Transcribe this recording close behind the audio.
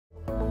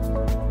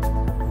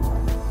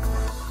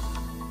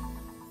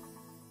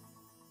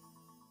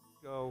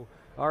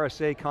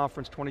RSA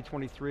Conference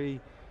 2023.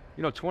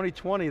 You know,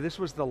 2020, this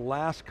was the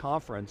last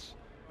conference,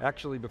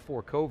 actually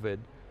before COVID,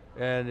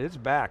 and it's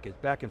back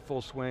in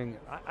full swing.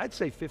 I'd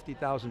say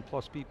 50,000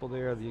 plus people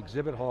there. The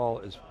exhibit hall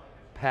is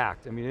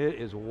packed. I mean, it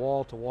is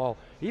wall to wall.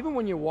 Even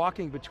when you're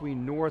walking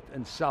between north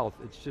and south,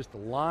 it's just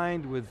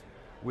lined with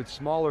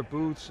smaller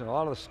booths and a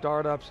lot of the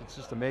startups. It's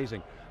just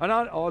amazing.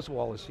 Anand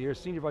Oswal is here,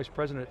 Senior Vice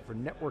President for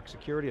Network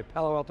Security at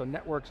Palo Alto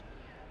Networks.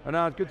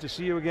 Anand, good to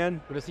see you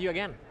again. Good to see you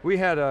again. We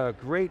had a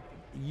great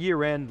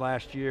year end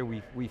last year.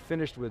 We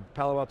finished with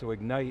Palo Alto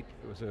Ignite.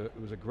 It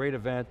was a great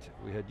event.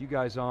 We had you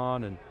guys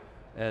on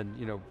and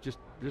you know, just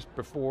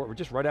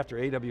right after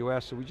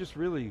AWS, so we just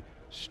really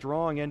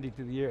strong ending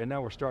to the year, and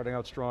now we're starting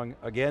out strong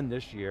again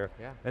this year.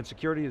 Yeah. And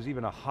security is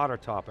even a hotter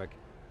topic.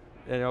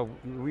 You know,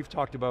 we've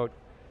talked about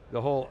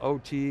the whole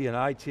OT and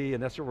IT,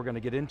 and that's what we're going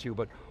to get into,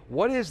 but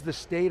what is the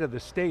state of the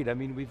state? I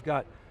mean, we've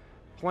got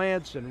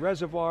plants and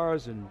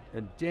reservoirs and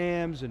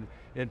dams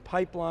and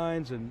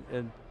pipelines,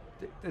 and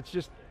it's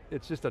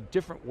just a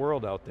different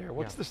world out there.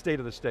 What's the state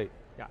of the state?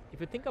 Yeah,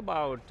 if you think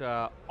about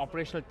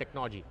operational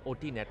technology,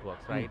 OT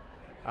networks, right?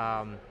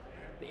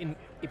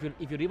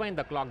 If you rewind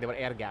the clock, they were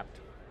air-gapped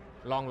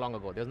long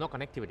ago. There's no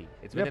connectivity.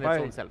 It's within its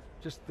own self.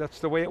 Just, that's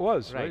the way it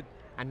was, right?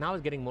 And now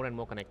it's getting more and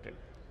more connected.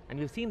 And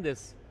we've seen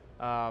this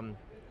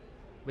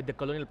with the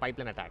Colonial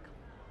Pipeline attack,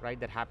 right?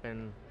 That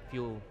happened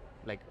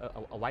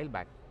a while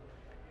back.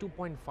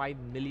 2.5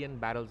 million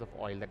barrels of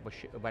oil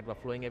that were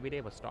flowing every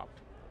day was stopped.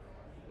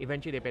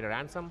 Eventually they paid a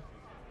ransom.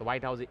 The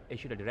White House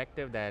issued a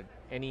directive that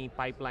any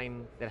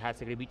pipeline that has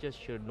security breaches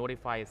should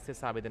notify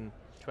CISA within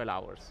 12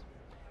 hours.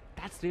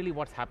 That's really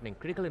what's happening.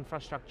 Critical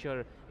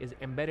infrastructure is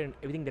embedded in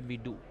everything that we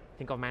do.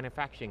 Think of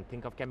manufacturing,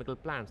 think of chemical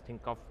plants,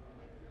 think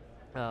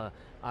of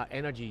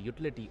energy,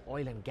 utility,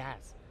 oil and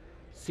gas.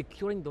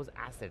 Securing those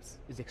assets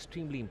is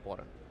extremely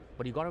important,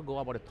 but you got to go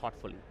about it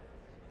thoughtfully,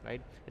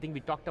 right? I think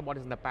we talked about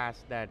this in the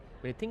past that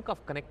when you think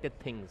of connected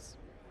things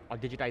or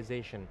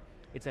digitization,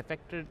 it's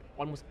affected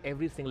almost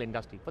every single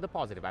industry, for the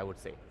positive, I would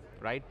say,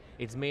 right?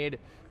 It's made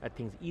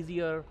things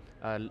easier,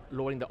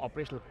 lowering the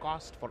operational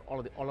cost for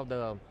all of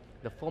the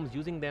firms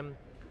using them.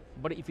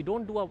 But if you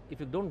don't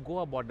go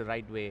about the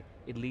right way,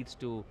 it leads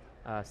to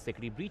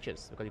security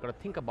breaches, because you got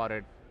to think about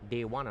it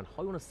day one and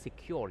how you want to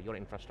secure your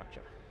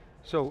infrastructure.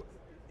 So,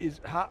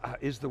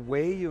 is the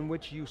way in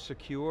which you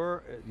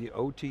secure the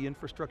OT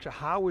infrastructure,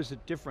 how is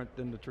it different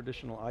than the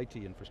traditional IT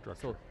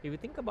infrastructure? So, if you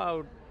think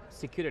about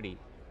security,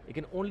 you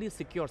can only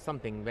secure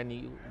something when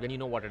you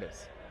know what it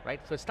is,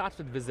 right? So it starts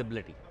with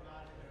visibility.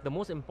 The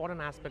most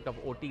important aspect of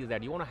OT is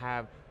that you want to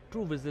have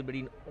true visibility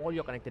in all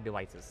your connected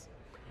devices.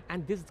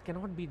 And this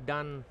cannot be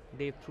done,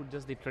 Dave, through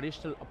just the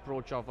traditional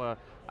approach of a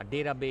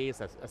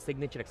database, a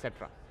signature,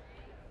 etc.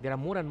 There are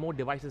more and more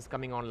devices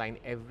coming online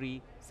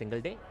every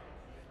single day.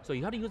 So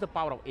you have to use the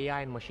power of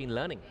AI and machine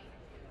learning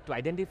to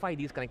identify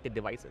these connected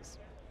devices.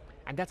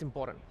 And that's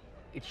important.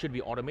 It should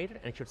be automated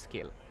and it should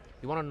scale.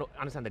 You want to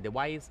understand the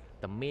device,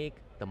 the make,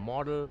 the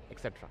model,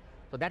 etc.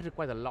 So that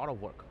requires a lot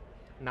of work.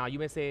 Now you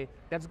may say,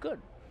 that's good.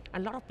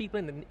 And a lot of people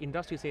in the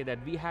industry say that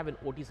we have an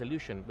OT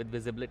solution with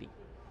visibility.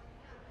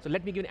 So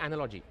let me give you an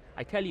analogy.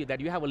 I tell you that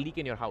you have a leak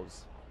in your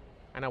house,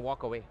 and I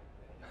walk away.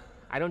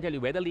 I don't tell you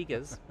where the leak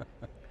is.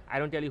 I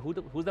don't tell you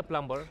who's the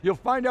plumber. You'll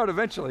find out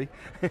eventually.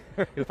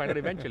 You'll find out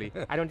eventually.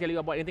 I don't tell you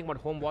about anything about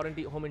home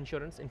warranty, home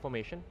insurance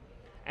information.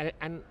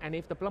 And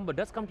if the plumber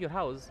does come to your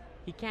house,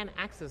 he can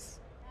access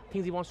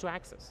things he wants to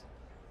access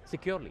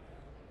securely.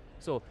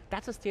 So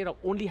that's a state of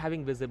only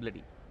having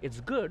visibility. It's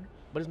good,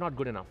 but it's not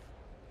good enough.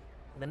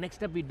 The next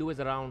step we do is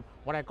around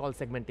what I call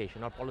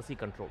segmentation or policy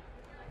control.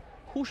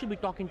 Who should be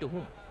talking to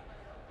whom?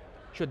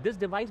 Should this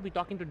device be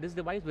talking to this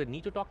device? Do they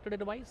need to talk to the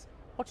device?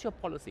 What's your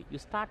policy? You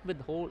start with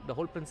the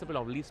whole principle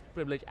of least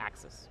privilege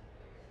access.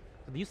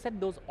 So you set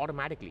those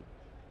automatically.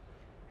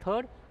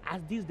 Third,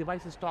 as these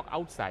devices talk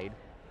outside,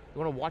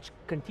 you want to watch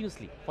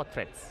continuously for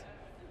threats,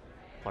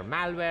 for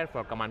malware,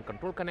 for command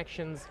control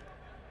connections,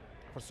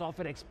 for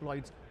software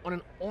exploits on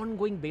an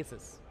ongoing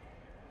basis.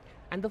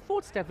 And the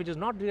fourth step, which is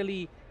not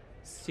really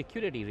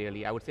security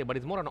really, I would say, but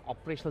it's more on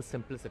operational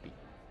simplicity.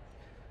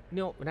 You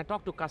know, when I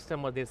talk to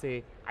customers, they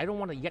say, I don't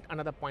want yet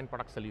another point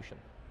product solution.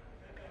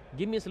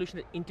 Give me a solution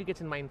that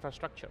integrates in my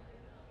infrastructure,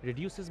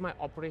 reduces my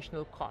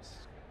operational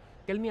costs.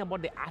 Tell me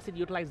about the asset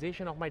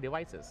utilization of my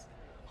devices.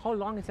 How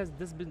long has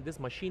this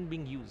machine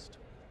being used,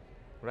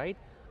 right?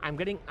 I'm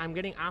getting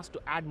asked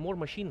to add more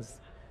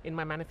machines in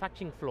my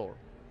manufacturing floor.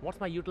 What's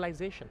my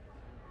utilization,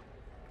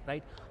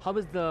 right? How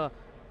is the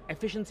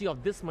efficiency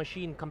of this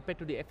machine compared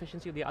to the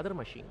efficiency of the other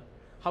machine?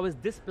 How is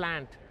this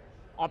plant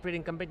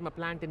operating compared to my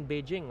plant in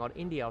Beijing or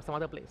India or some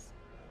other place?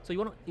 So you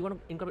want to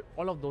incorporate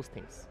all of those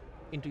things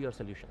into your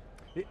solution.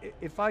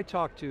 If I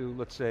talk to,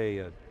 let's say,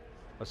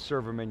 a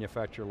server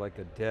manufacturer like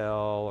a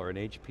Dell or an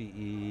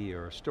HPE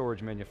or a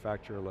storage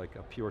manufacturer like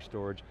a Pure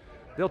Storage,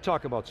 they'll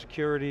talk about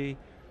security,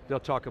 they'll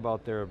talk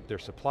about their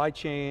supply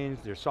chains,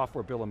 their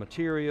software bill of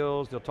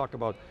materials, they'll talk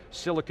about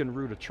silicon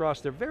root of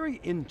trust. They're very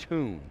in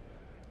tune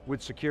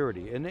with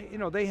security. And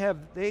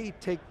they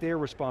take their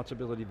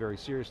responsibility very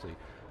seriously.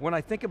 When I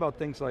think about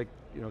things like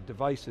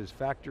devices,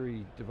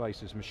 factory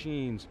devices,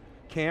 machines,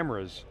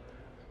 cameras,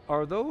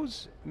 are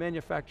those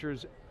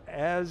manufacturers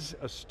as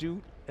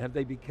astute? Have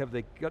they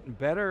gotten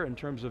better in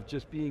terms of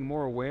just being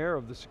more aware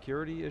of the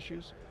security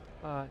issues?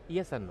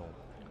 Yes and no.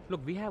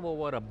 Look, we have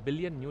over 1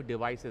 billion new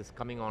devices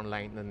coming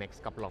online in the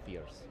next couple of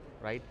years,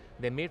 right?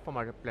 They're made from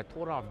a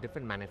plethora of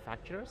different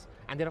manufacturers,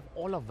 and they have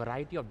all a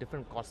variety of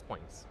different cost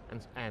points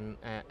and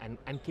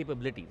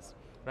capabilities,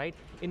 right?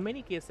 In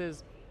many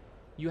cases,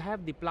 you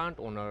have the plant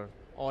owner,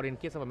 or in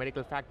case of a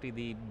medical factory,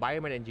 the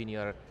biomed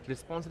engineer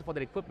responsible for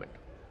their equipment.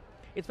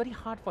 It's very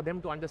hard for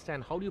them to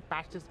understand how do you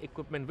patch this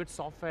equipment, which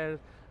software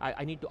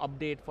I need to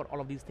update for all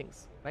of these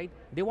things, right?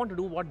 They want to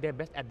do what they're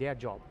best at their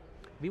job.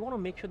 We want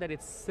to make sure that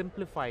it's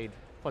simplified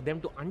for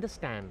them to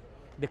understand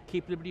the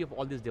capability of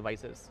all these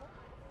devices,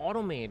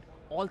 automate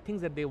all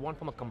things that they want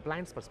from a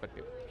compliance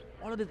perspective.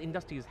 All of these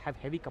industries have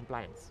heavy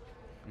compliance.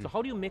 So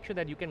how do you make sure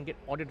that you can get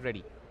audit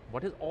ready?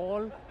 What is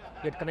all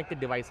your connected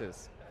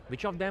devices?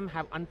 Which of them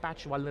have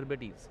unpatched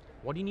vulnerabilities?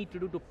 What do you need to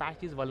do to patch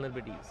these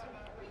vulnerabilities?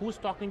 Who's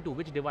talking to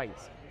which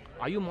device?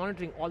 Are you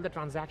monitoring all the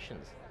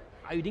transactions?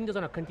 Are you doing this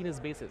on a continuous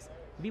basis?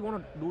 We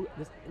want to do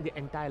this in the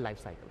entire life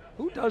cycle.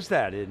 Who does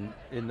that in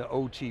the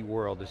OT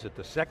world? Is it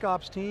the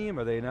SecOps team?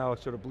 Are they now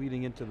sort of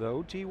bleeding into the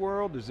OT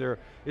world? Is there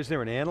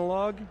an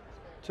analog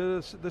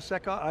to the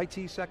IT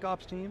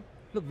SecOps team?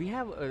 Look,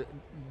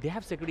 they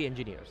have security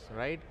engineers,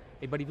 right?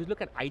 But if you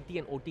look at IT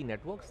and OT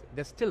networks,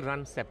 they're still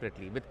run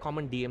separately with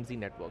common DMZ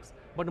networks.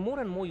 But more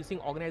and more, you're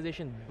seeing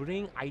organizations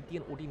bring IT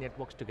and OT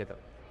networks together.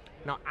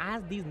 Now,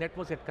 as these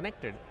networks get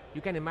connected,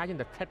 you can imagine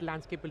the threat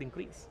landscape will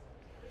increase.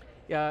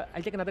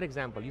 I'll take another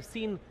example. You've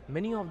seen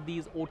many of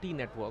these OT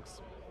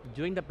networks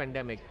during the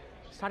pandemic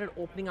started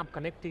opening up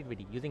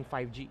connectivity using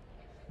 5G,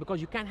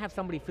 because you can't have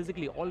somebody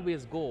physically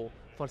always go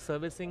for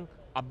servicing,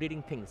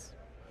 updating things.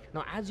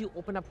 Now, as you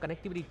open up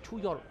connectivity to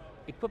your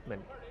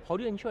equipment, how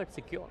do you ensure it's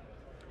secure?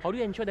 How do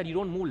you ensure that you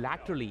don't move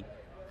laterally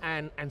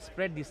and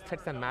spread these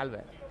threats and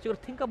malware? So you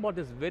got to think about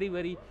this very,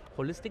 very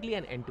holistically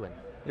and end-to-end.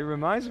 It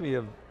reminds me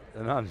of,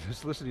 and I'm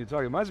just listening to you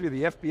talk, it reminds me of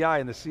the FBI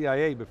and the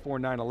CIA before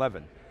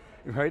 9/11,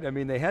 right? I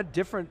mean, they had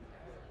different,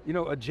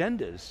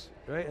 agendas,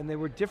 right? And they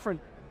were different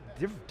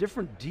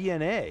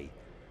DNA,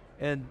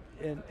 and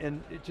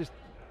it just,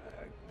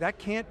 that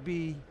can't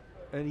be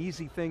an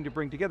easy thing to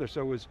bring together.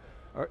 So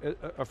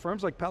are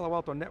firms like Palo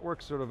Alto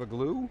Networks sort of a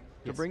glue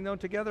to bring them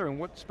together, and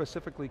what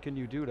specifically can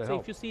you do to help?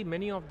 So if you see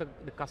many of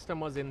the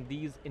customers in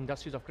these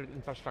industries of critical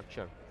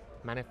infrastructure,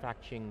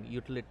 manufacturing,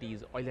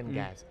 utilities, oil and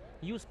gas,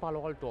 use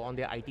Palo Alto on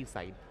their IT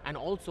side and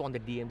also on the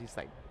DMZ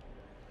side,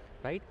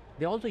 right?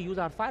 They also use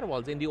our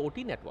firewalls in the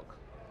OT network.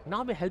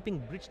 Now we're helping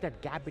bridge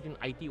that gap between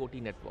IT,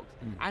 OT networks.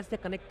 As they're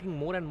connecting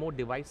more and more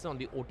devices on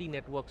the OT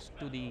networks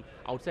to the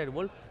outside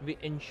world, we're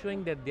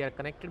ensuring that they are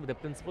connected with the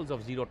principles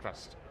of zero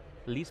trust,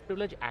 least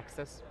privilege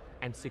access,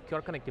 and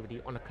secure connectivity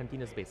on a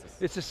continuous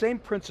basis. It's the same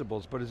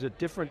principles, but is it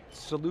different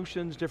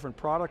solutions, different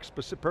products,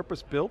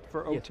 purpose-built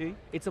for OT? Yes.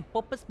 It's a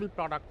purpose-built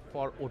product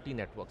for OT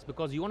networks,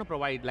 because you want to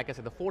provide, like I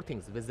said, the 4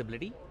 things: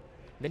 visibility,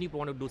 then you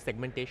want to do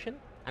segmentation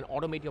and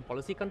automate your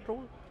policy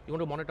control, you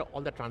want to monitor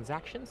all the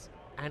transactions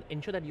and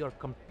ensure that you're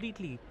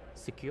completely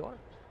secure,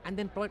 and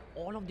then provide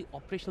all of the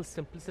operational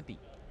simplicity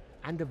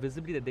and the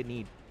visibility that they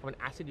need from an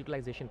asset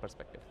utilization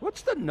perspective.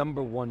 What's the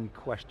number one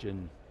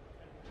question,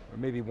 or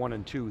maybe 1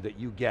 and 2, that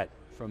you get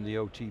from the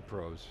OT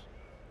pros?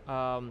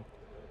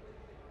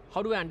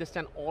 How do I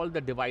understand all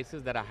the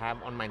devices that I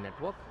have on my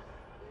network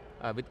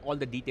with all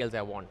the details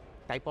I want?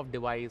 Type of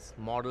device,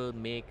 model,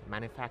 make,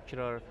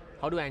 manufacturer.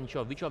 How do I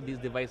ensure which of these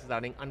devices are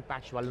running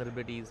unpatched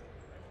vulnerabilities?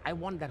 I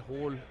want that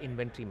whole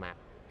inventory map.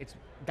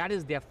 That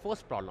is their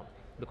first problem,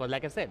 because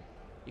like I said,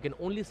 you can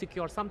only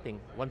secure something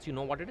once you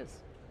know what it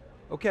is.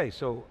 Okay,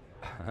 so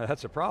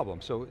that's a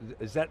problem. So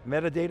is that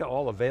metadata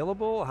all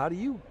available? How do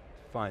you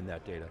find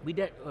that data?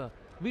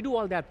 We do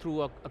all that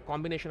through a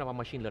combination of our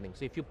machine learning.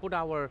 So if you put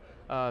our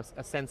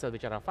sensors,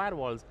 which are our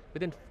firewalls,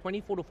 within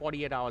 24 to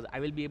 48 hours, I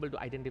will be able to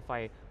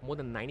identify more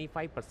than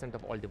 95%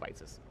 of all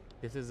devices.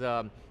 This is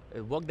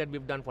work that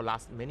we've done for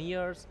last many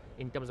years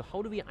in terms of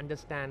how do we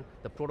understand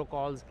the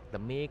protocols, the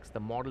makes,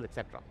 the model,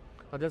 etc.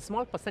 Now there's a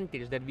small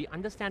percentage that we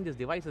understand these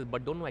devices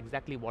but don't know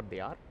exactly what they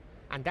are,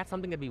 and that's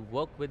something that we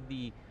work with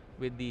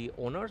the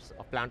owners,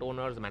 of plant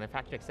owners,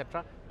 manufacturers,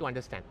 etc., to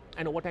understand.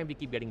 And over time we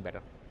keep getting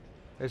better.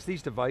 As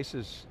these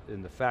devices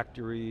in the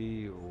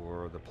factory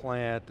or the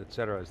plant, et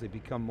cetera, as they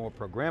become more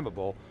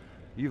programmable,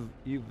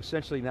 you've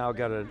essentially now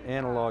got an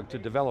analog to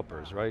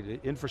developers, right?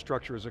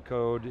 Infrastructure as a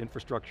code,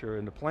 infrastructure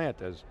in the plant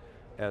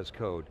as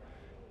code.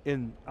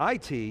 In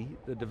IT,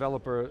 the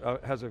developer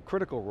has a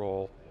critical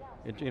role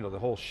in the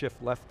whole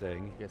shift left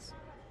thing. Yes.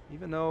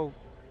 Even though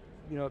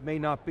it may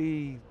not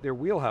be their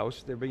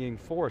wheelhouse, they're being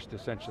forced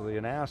essentially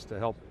and asked to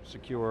help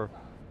secure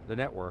the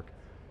network.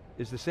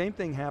 Is the same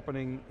thing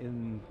happening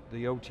in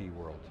the OT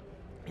world?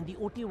 In the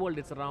OT world,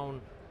 it's around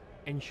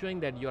ensuring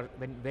that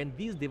when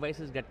these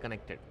devices get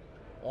connected,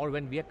 or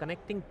when we are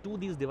connecting to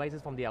these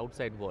devices from the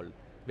outside world,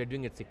 we're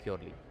doing it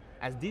securely.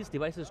 As these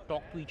devices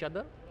talk to each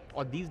other,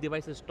 or these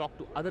devices talk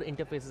to other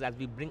interfaces as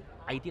we bring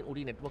IT and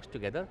OT networks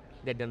together,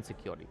 they're done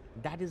securely.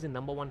 That is the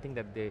number one thing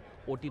that the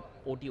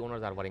OT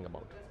owners are worrying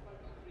about.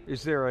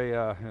 Is there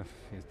a,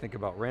 you think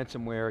about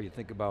ransomware, you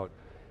think about,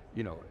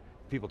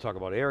 people talk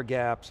about air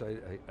gaps.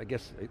 I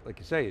guess, like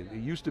you say, it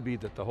used to be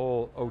that the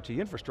whole OT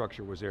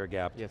infrastructure was air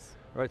gapped. Yes.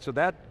 Right, so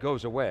that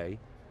goes away.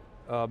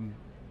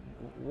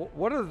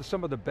 What are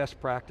some of the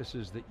best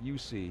practices that you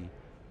see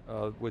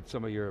with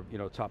some of your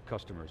top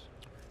customers?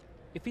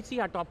 If we see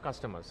our top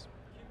customers,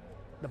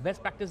 the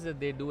best practice that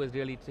they do is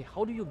really say,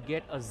 how do you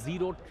get a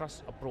zero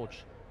trust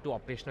approach to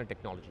operational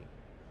technology,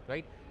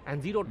 right?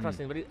 And zero trust,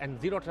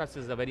 zero trust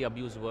is a very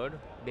abused word.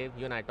 Dave,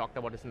 you and I talked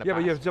about this in the past. Yeah,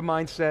 but you have the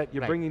mindset,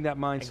 you're right. bringing that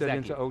mindset exactly.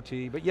 into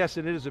OT, but yes,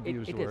 it is an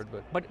abused it word.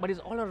 Is. But it's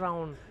all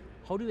around,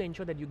 how do you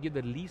ensure that you give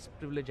the least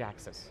privilege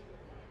access?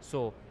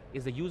 So,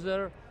 is the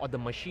user or the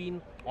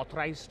machine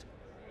authorized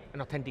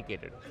and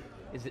authenticated?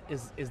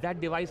 Is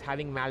that device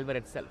having malware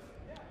itself?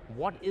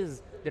 What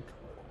is that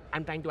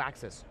I'm trying to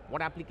access?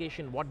 What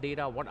application, what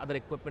data, what other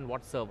equipment,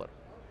 what server?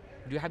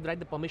 Do you have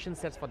the permission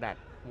sets for that?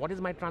 What is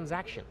my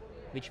transaction?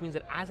 Which means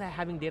that as I'm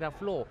having data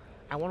flow,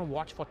 I want to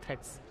watch for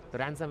threats, the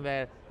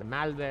ransomware, the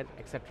malware,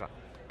 etc.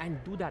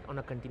 And do that on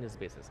a continuous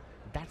basis.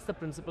 That's the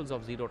principles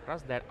of zero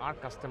trust that our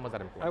customers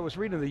are employing. I was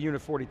reading the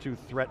Unit 42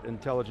 threat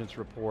intelligence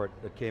report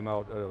that came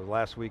out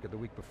last week or the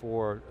week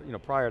before,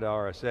 prior to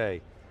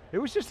RSA. It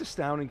was just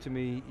astounding to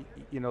me,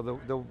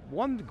 the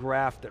one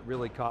graph that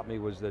really caught me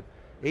was that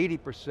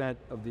 80%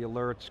 of the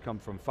alerts come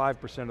from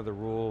 5% of the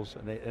rules,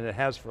 and it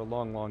has for a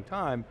long, long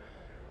time.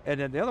 And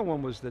then the other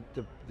one was that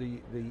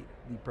the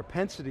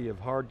propensity of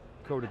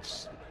hard-coded,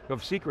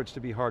 of secrets to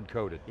be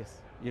hard-coded.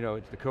 Yes.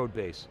 It's the code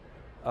base.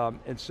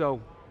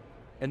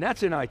 And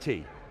that's in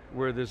IT,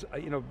 where there's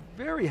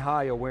very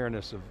high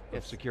awareness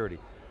of security.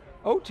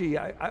 OT,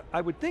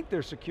 I would think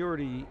their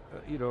security,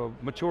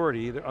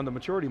 maturity, on the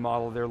maturity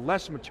model, they're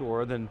less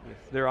mature than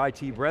their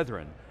IT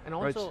brethren. And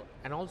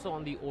also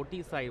on the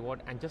OT side,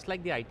 and just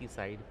like the IT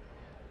side,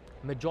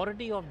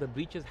 majority of the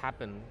breaches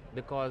happen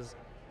because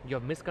you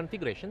have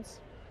misconfigurations,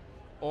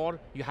 or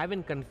you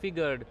haven't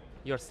configured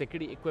your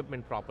security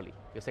equipment properly,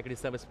 your security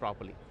service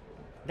properly.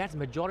 That's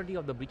majority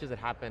of the breaches that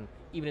happen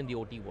even in the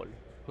OT world.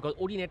 Because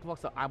OT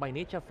networks are by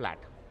nature flat,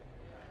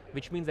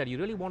 which means that you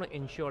really want to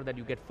ensure that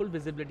you get full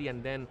visibility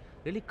and then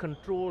really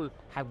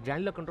have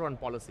granular control on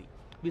policy.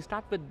 We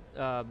start with,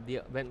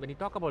 when you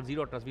talk about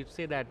zero trust, we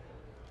say that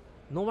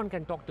no one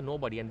can talk to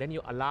nobody, and then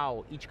you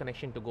allow each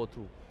connection to go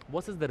through,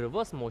 versus the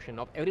reverse motion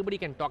of everybody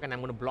can talk and I'm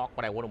going to block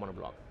what I wouldn't want to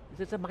block.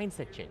 It's a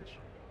mindset change.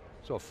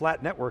 So a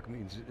flat network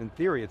means, in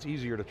theory, it's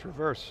easier to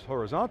traverse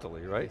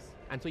horizontally, right? Yes.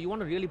 And so you want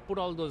to really put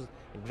all those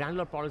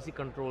granular policy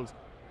controls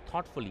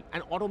thoughtfully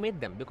and automate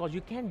them, because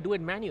you can't do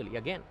it manually.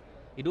 Again,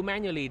 you do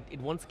manually,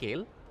 it won't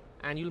scale,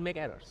 and you'll make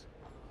errors.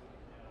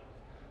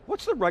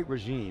 What's the right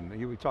regime?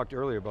 We talked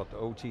earlier about the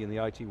OT and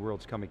the IT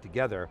worlds coming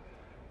together.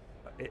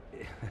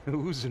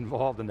 Who's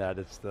involved in that?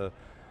 It's the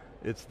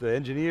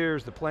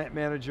engineers, the plant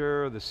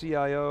manager, the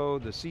CIO,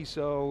 the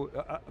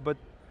CISO,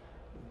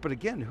 but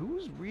again,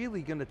 who's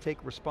really going to take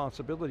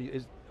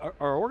responsibility?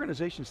 Are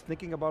organizations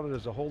thinking about it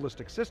as a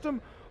holistic system,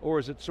 or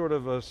is it sort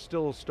of a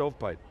still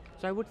stovepipe?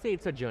 So I would say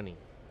it's a journey.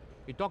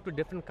 You talk to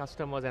different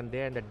customers and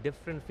they're in the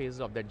different phases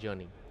of that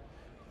journey.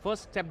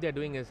 First step they're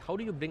doing is, how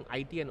do you bring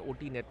IT and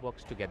OT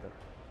networks together?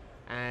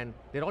 And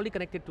they're already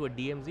connected to a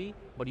DMZ,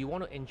 but you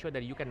want to ensure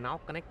that you can now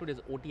connect to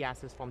these OT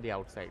assets from the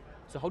outside.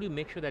 So how do you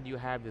make sure that you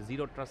have the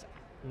zero trust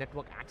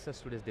network access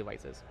to these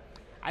devices?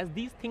 As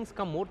these things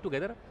come more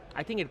together,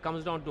 I think it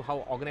comes down to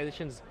how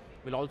organizations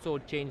will also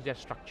change their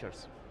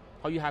structures.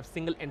 How you have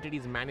single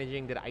entities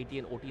managing their IT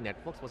and OT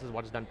networks versus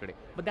what's done today.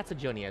 But that's a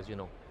journey, as you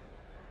know.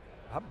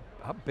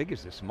 How big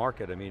is this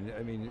market? I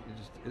mean,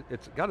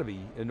 it's got to be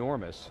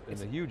enormous and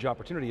a huge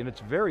opportunity, and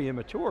it's very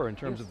immature in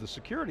terms of the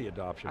security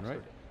adoption,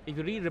 Absolutely. right? If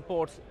you read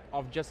reports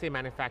of just say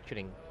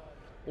manufacturing,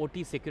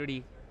 OT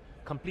security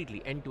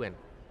completely end to end,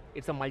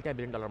 it's a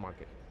multi-billion-dollar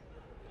market.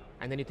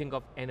 And then you think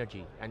of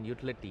energy and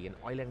utility and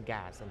oil and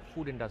gas and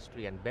food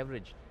industry and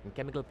beverage and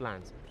chemical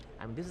plants.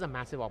 I mean, this is a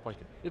massive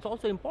opportunity. It's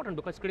also important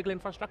because it's critical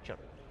infrastructure.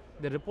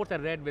 The reports I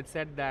read which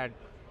said that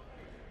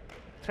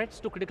threats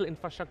to critical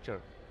infrastructure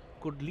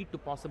could lead to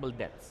possible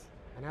deaths.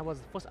 And I was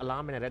first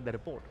alarmed when I read the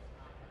report.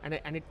 And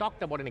it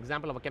talked about an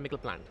example of a chemical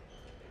plant.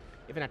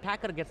 If an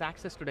attacker gets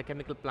access to the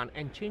chemical plant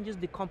and changes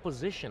the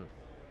composition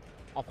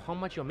of how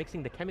much you're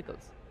mixing the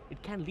chemicals,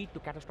 it can lead to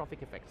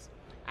catastrophic effects.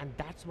 And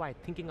that's why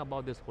thinking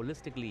about this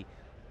holistically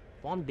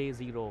from day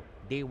zero,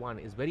 day one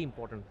is very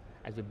important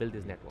as we build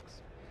these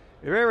networks.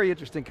 A very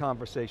interesting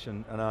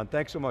conversation, Anand.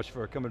 Thanks so much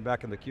for coming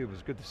back in theCUBE.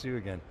 It's good to see you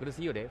again. Good to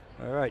see you, Dave.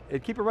 All right,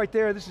 and keep it right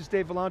there. This is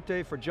Dave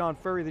Vellante for John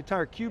Furrier, the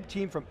entire CUBE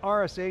team from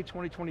RSA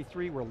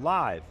 2023. We're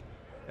live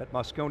at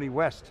Moscone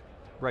West.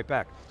 Right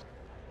back.